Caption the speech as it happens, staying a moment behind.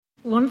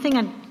one thing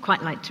I'd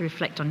quite like to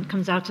reflect on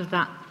comes out of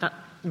that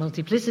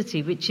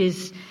multiplicity, which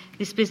is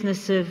this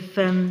business of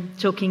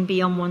talking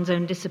beyond one's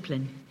own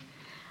discipline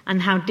and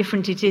how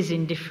different it is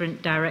in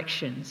different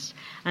directions.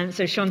 And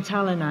so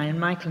Chantal and I and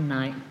Michael and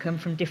I come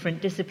from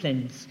different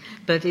disciplines,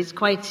 but it's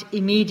quite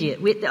immediate.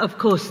 Of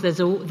course,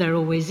 there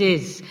always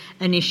is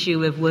an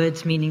issue of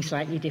words meaning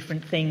slightly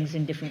different things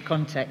in different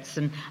contexts,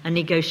 and a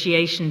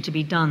negotiation to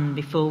be done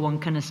before one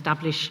can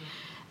establish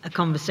a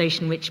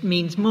conversation which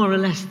means more or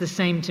less the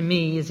same to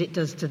me as it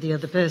does to the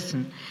other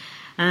person.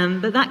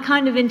 But that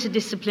kind of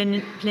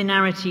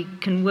interdisciplinarity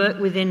can work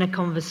within a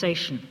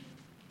conversation.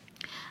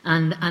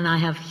 And I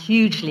have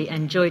hugely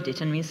enjoyed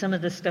it. I mean, some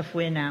of the stuff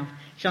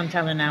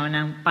Chantal and I are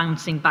now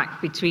bouncing back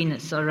between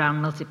us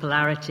around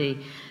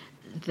multipolarity,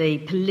 the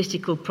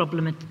political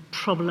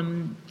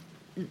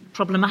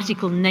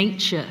problematical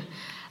nature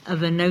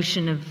of a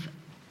notion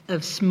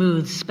of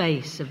smooth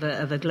space, of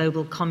a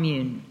global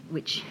commune,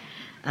 which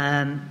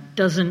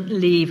doesn't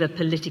leave a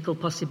political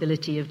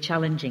possibility of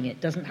challenging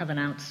it, doesn't have an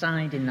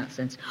outside in that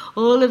sense.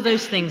 All of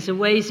those things are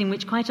ways in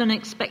which, quite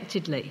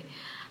unexpectedly,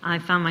 I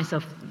found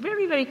myself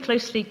very, very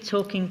closely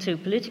talking to a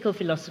political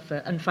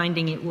philosopher and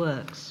finding it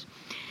works.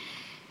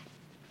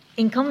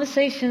 In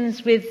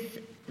conversations with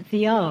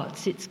the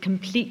arts, it's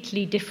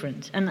completely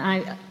different. And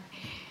I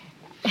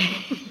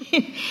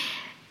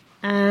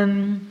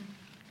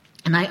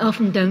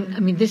often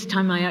don't, this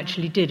time I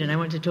actually did, and I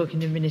want to talk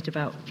in a minute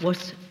about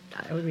what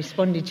I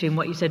responded to and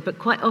what you said, but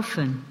quite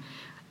often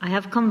I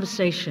have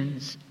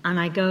conversations and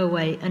I go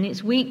away and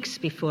it's weeks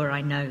before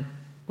I know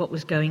what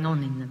was going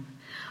on in them.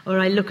 Or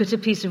I look at a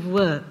piece of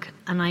work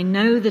and I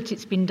know that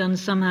it's been done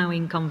somehow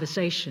in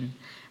conversation,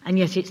 and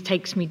yet it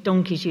takes me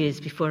donkey's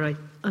years before I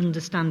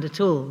understand at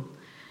all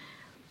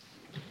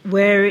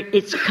where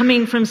it's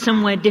coming from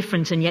somewhere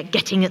different and yet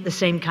getting at the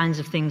same kinds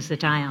of things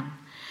that I am.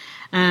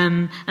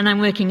 And I'm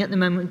working at the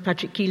moment with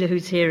Patrick Keeler,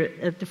 who's here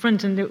at the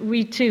front, and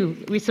we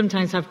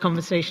sometimes have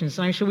conversations,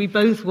 and I'm sure we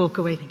both walk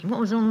away thinking, what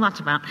was all that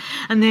about?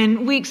 And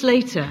then weeks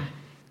later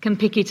can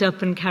pick it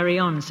up and carry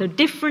on. So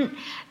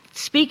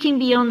speaking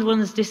beyond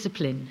one's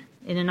discipline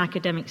in an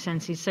academic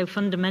sense is so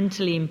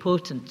fundamentally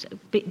important,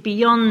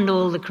 beyond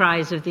all the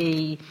cries of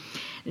the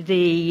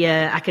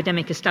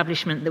academic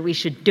establishment that we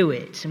should do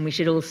it, and we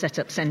should all set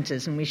up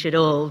centres, and we should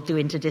all do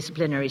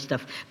interdisciplinary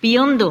stuff.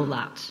 Beyond all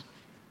that,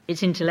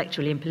 it's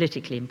intellectually and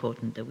politically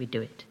important that we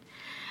do it.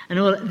 And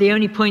the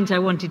only point I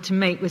wanted to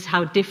make was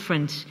how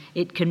different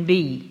it can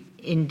be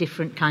in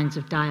different kinds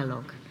of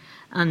dialogue,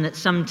 and that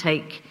some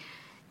take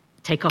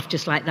off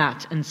just like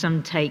that, and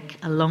some take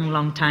a long,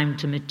 long time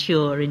to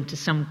mature into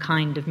some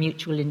kind of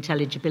mutual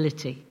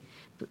intelligibility.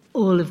 But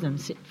all of them,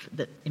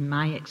 in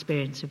my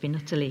experience, have been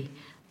utterly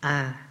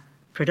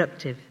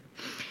productive.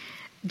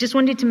 Just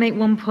wanted to make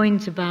one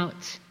point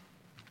about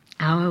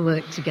our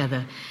work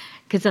together,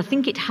 because I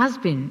think it has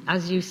been,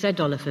 as you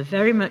said, Oliver,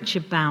 very much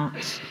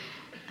about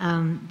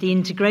the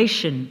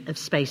integration of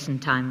space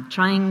and time,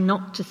 trying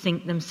not to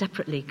think them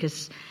separately,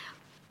 because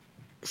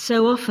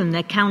so often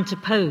they're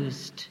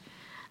counterposed.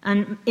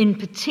 And in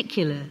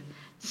particular,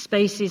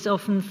 space is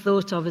often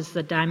thought of as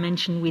the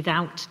dimension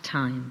without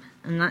time.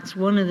 And that's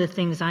one of the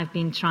things I've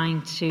been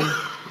trying to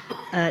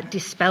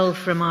dispel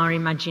from our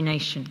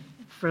imagination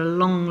for a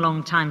long,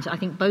 long time. So I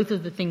think both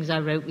of the things I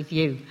wrote with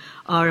you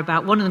are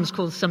about, one of them is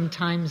called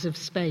Sometimes of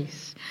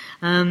Space.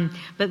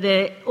 But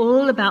they're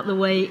all about the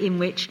way in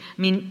which,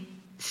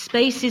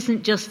 space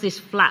isn't just this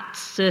flat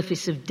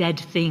surface of dead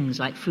things,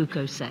 like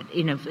Foucault said.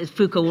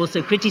 Foucault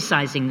also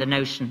criticizing the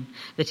notion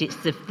that it's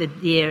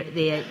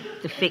the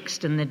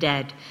fixed and the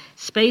dead.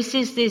 Space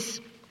is this,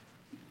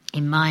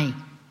 in my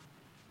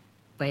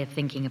way of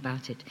thinking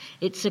about it,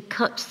 it's a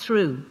cut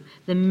through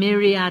the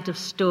myriad of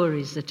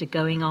stories that are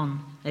going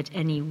on at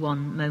any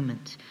one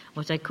moment.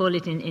 What I call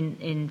it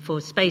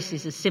for space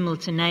is a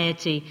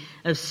simultaneity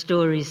of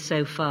stories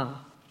so far.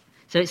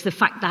 So it's the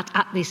fact that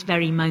at this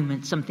very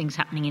moment something's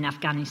happening in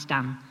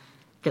Afghanistan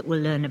that we'll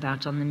learn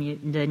about on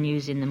the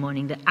news in the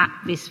morning, that at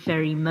this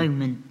very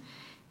moment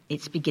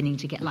it's beginning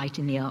to get light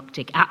in the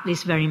Arctic. At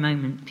this very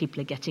moment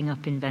people are getting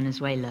up in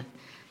Venezuela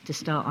to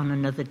start on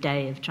another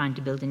day of trying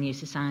to build a new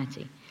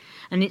society.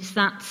 And it's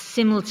that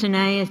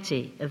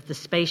simultaneity of the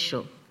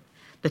spatial,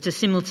 but a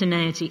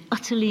simultaneity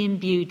utterly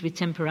imbued with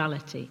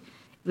temporality,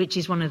 which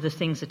is one of the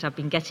things that I've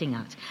been getting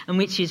at, and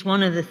which is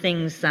one of the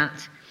things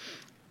that,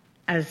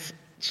 as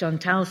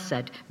Chantal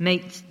said,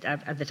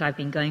 that I've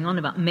been going on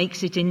about,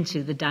 makes it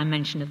into the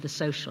dimension of the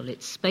social.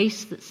 It's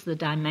space that's the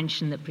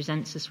dimension that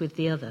presents us with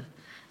the other,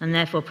 and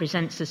therefore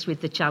presents us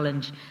with the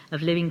challenge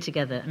of living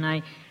together. And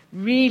I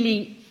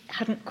really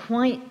hadn't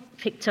quite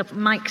picked up what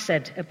Mike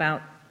said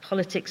about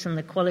politics and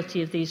the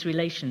quality of these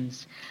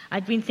relations.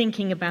 I'd been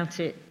thinking about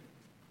it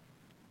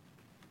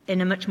in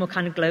a much more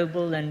kind of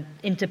global and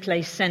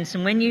interplay sense.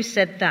 And when you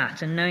said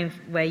that, and knowing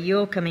where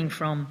you're coming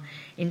from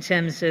in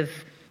terms of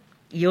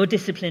your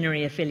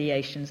disciplinary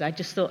affiliations, I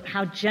just thought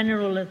how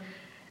general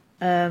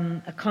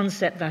a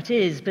concept that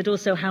is, but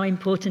also how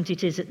important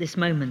it is at this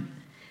moment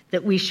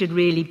that we should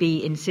really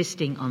be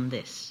insisting on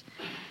this.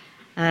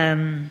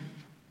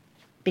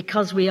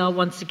 because we are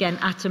once again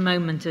at a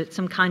moment, at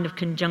some kind of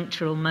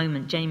conjunctural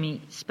moment.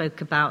 Jamie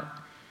spoke about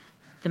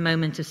the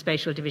moment of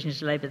spatial division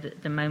of labour,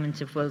 the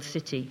moment of World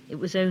City. It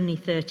was only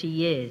 30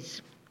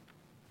 years.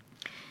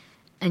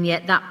 And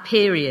yet that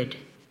period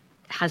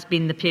has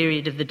been the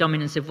period of the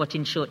dominance of what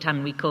in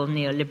shorthand we call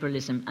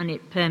neoliberalism, and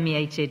it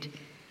permeated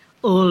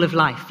all of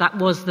life. That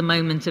was the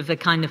moment of a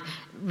kind of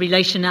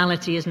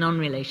relationality as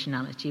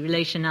non-relationality,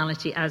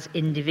 relationality as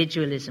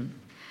individualism.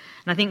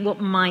 And I think what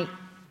might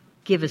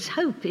give us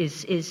hope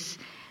is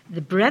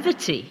the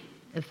brevity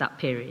of that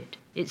period.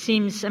 It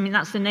seems,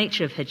 that's the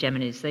nature of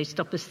hegemonies. They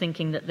stop us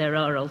thinking that there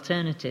are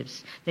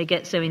alternatives. They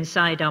get so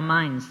inside our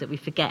minds that we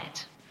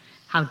forget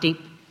how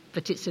deep,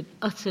 but it's an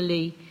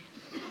utterly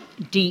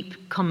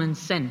deep common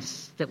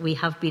sense that we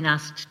have been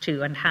asked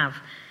to and have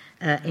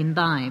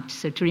imbibed.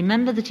 So to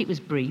remember that it was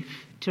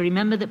brief, to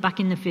remember that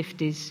back in the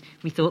 50s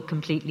we thought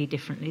completely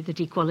differently, that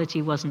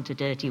equality wasn't a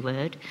dirty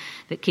word,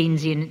 that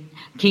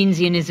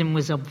Keynesianism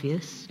was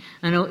obvious,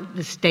 and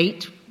the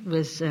state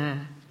was a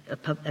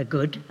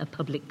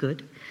public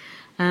good.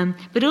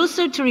 But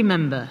also to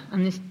remember,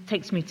 and this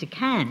takes me to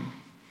Ken,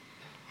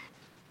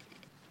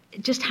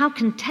 just how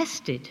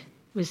contested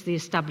was the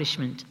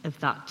establishment of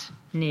that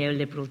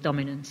neoliberal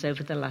dominance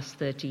over the last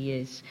 30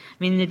 years.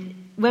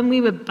 When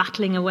we were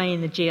battling away in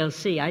the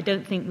GLC, I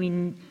don't think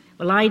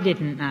I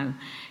didn't know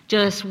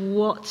just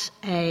what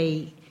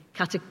a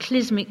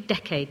cataclysmic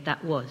decade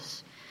that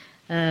was.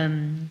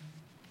 I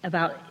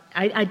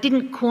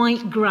didn't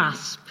quite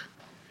grasp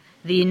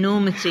the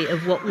enormity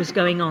of what was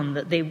going on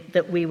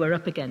that we were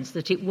up against,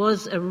 that it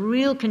was a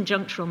real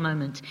conjunctural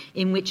moment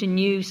in which a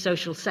new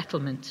social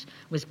settlement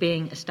was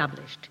being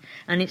established.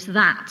 And it's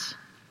that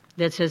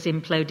has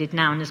imploded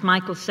now. And as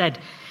Michael said,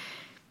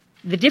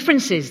 the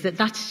difference is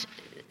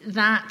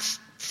that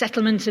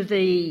settlement of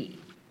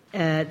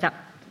that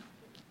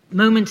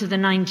moment of the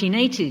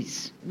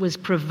 1980s was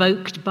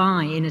provoked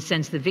by, in a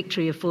sense, the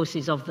victory of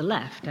forces of the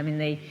left.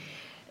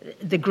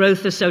 The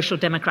growth of social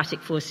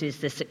democratic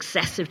forces, the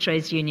success of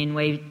trades union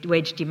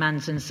wage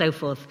demands and so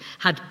forth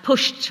had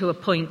pushed to a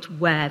point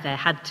where there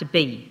had to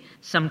be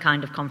some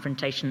kind of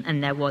confrontation,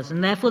 and there was.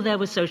 And therefore there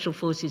were social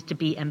forces to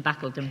be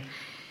embattled. And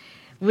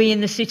we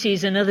in the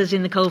cities and others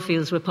in the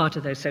coalfields were part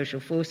of those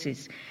social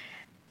forces.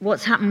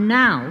 What's happened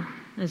now,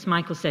 as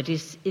Michael said,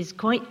 is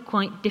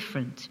quite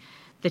different,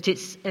 that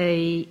it's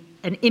an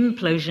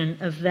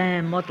implosion of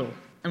their model,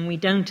 and we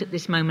don't at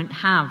this moment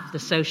have the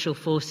social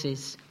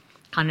forces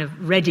kind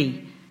of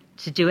ready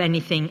to do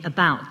anything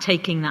about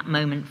taking that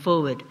moment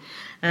forward.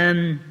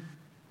 And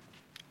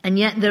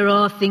yet there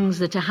are things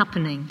that are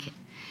happening.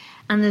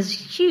 And there's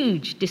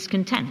huge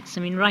discontents.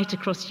 Right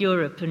across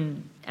Europe,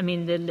 and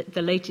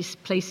the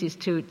latest places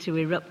to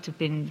erupt have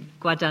been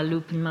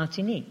Guadeloupe and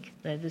Martinique.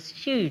 There's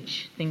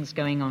huge things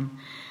going on.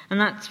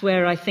 And that's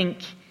where I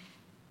think,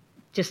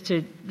 just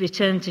to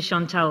return to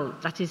Chantal,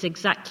 that is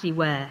exactly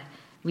where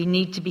we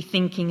need to be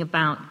thinking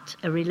about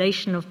a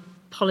relation of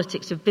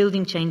politics of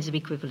building chains of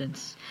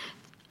equivalence.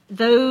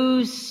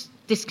 Those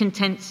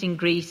discontents in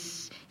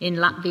Greece, in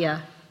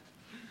Latvia,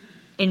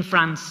 in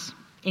France,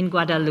 in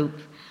Guadeloupe,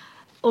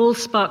 all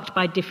sparked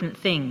by different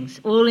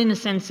things, all in a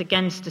sense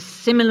against a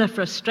similar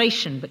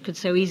frustration, but could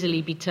so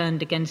easily be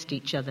turned against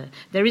each other.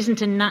 There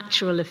isn't a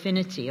natural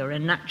affinity or a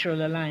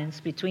natural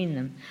alliance between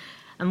them.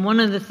 And one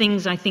of the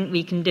things I think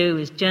we can do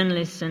as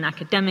journalists and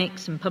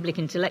academics and public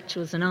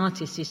intellectuals and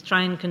artists is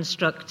try and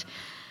construct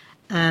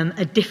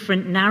a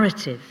different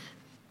narrative.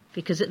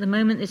 Because at the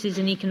moment this is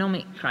an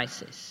economic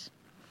crisis.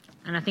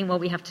 And I think what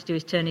we have to do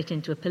is turn it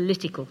into a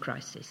political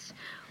crisis.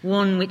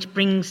 One which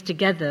brings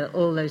together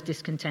all those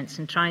discontents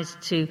and tries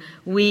to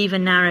weave a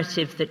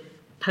narrative that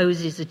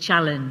poses a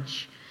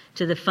challenge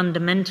to the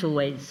fundamental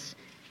ways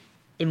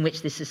in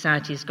which this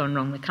society has gone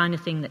wrong, the kind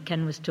of thing that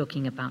Ken was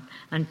talking about,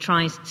 and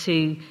tries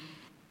to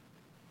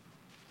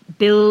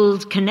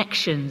build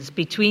connections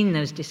between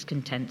those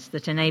discontents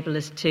that enable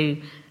us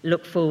to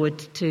look forward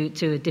to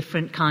a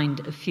different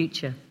kind of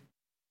future.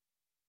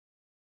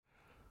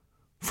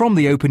 From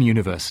the Open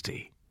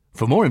University.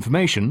 For more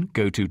information,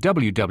 go to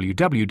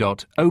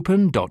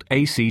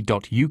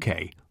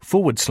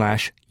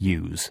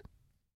www.open.ac.uk/use.